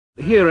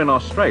Here in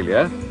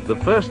Australia, the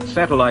first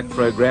satellite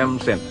program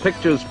sent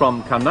pictures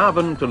from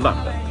Carnarvon to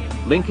London,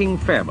 linking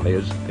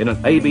families in an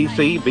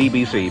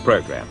ABC-BBC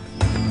program.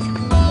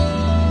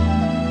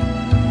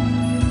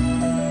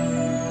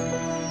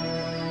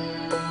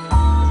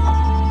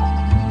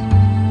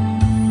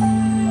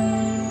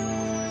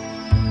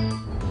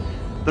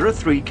 There are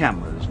 3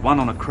 cameras,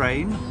 one on a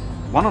crane,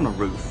 one on a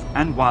roof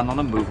and one on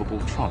a movable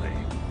trolley.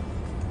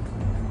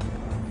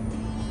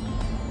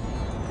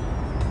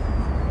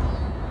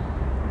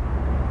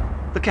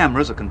 The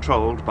cameras are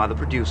controlled by the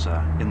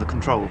producer in the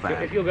control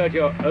van. If you'll go to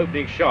your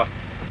opening shot,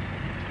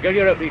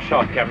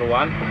 camera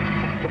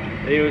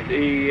 1.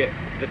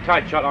 The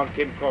tight shot on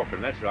Kim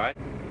Corcoran, that's right.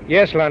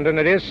 Yes, London,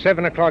 it is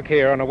 7 o'clock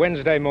here on a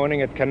Wednesday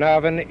morning at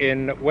Carnarvon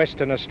in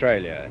Western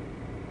Australia.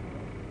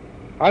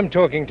 I'm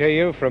talking to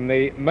you from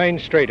the main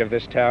street of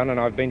this town, and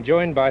I've been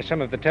joined by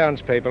some of the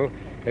townspeople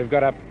who've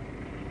got up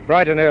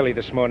bright and early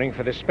this morning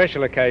for this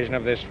special occasion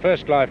of this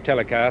first live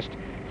telecast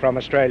from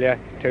Australia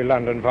to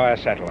London via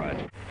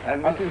satellite.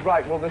 And Mrs.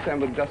 Brightwell, this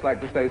end would just like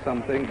to say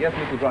something. Yes,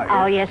 Mrs.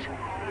 Brightwell? Oh, yes.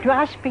 Do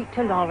I speak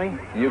to Laurie?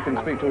 You can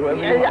speak to whoever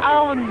you want.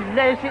 Oh,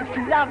 Liz,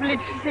 it's lovely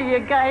to see you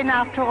again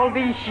after all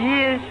these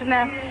years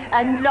now.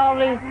 And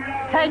Laurie,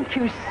 thank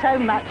you so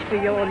much for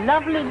your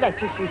lovely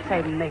letters you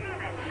send me.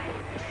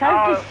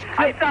 So descriptive.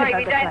 I'm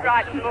sorry we don't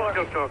write more.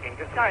 Still talking.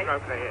 Just sorry.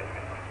 Okay,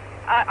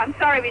 I'm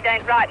sorry we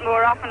don't write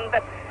more often,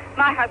 but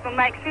my husband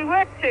makes me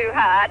work too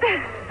hard.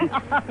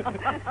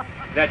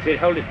 That's it.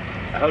 Hold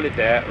it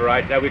there.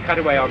 Right. Now we cut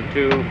away on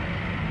two.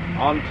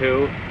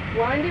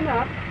 Wind him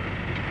up.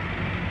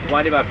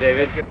 Wind him up,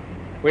 David.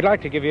 We'd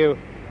like to give you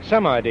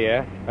some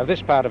idea of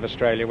this part of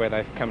Australia where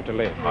they've come to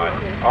live. All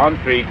right. On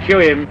 3. Cue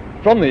him.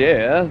 From the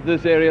air,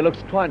 this area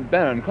looks quite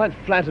barren, quite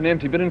flat and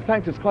empty, but in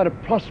fact it's quite a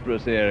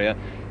prosperous area.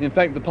 In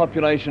fact, the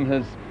population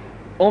has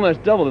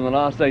almost doubled in the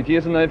last 8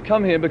 years, and they've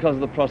come here because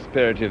of the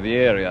prosperity of the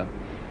area.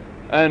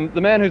 And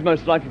the man who's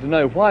most likely to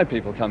know why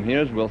people come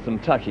here is Wilson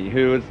Tuckey,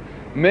 who was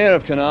mayor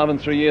of Carnarvon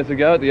 3 years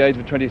ago at the age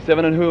of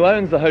 27, and who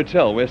owns the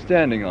hotel we're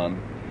standing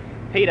on.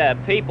 Peter,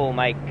 people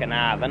make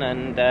Carnarvon,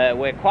 and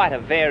we're quite a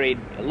varied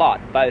lot,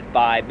 both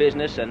by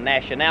business and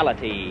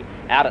nationality.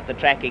 Out at the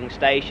tracking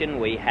station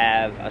we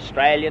have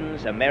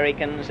Australians,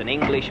 Americans and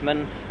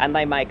Englishmen, and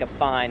they make a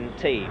fine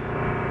team.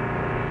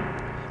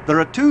 There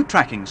are 2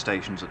 tracking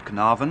stations at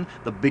Carnarvon.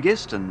 The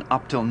biggest, and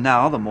up till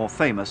now the more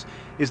famous,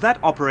 is that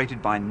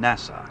operated by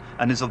NASA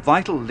and is a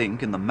vital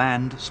link in the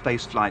manned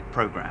spaceflight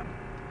program.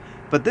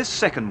 But this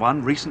second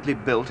one, recently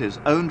built, is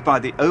owned by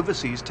the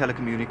Overseas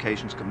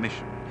Telecommunications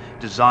Commission,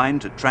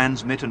 designed to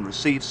transmit and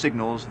receive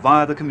signals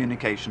via the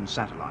communications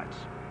satellites.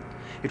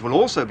 It will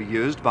also be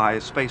used by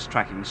a space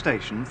tracking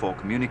station for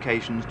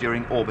communications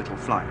during orbital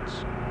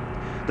flights.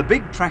 The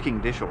big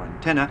tracking dish or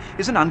antenna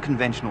is an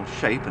unconventional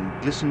shape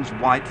and glistens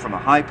white from a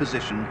high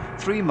position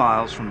 3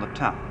 miles from the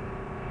town.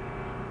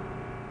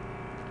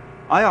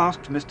 I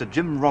asked Mr.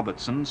 Jim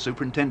Robertson,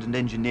 Superintendent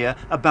Engineer,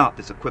 about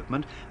this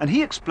equipment, and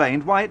he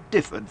explained why it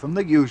differed from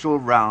the usual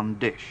round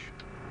dish.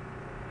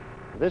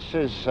 This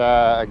is,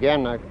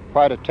 again,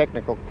 quite a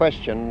technical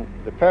question.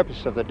 The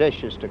purpose of the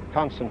dish is to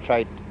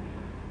concentrate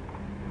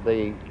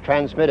the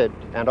transmitted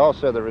and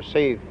also the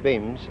received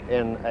beams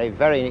in a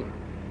very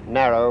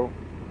narrow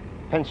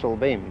pencil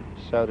beam,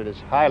 so that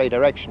it's highly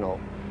directional.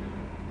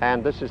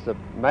 And this is the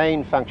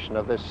main function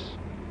of this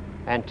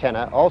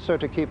antenna, also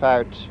to keep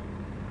out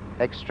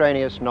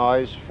extraneous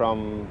noise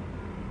from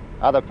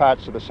other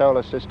parts of the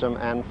solar system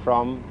and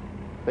from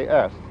the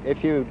Earth.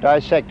 If you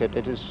dissect it,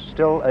 it is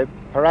still a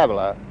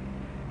parabola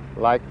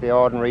like the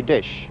ordinary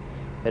dish.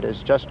 It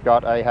has just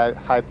got a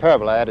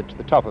hyperbola added to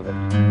the top of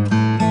it.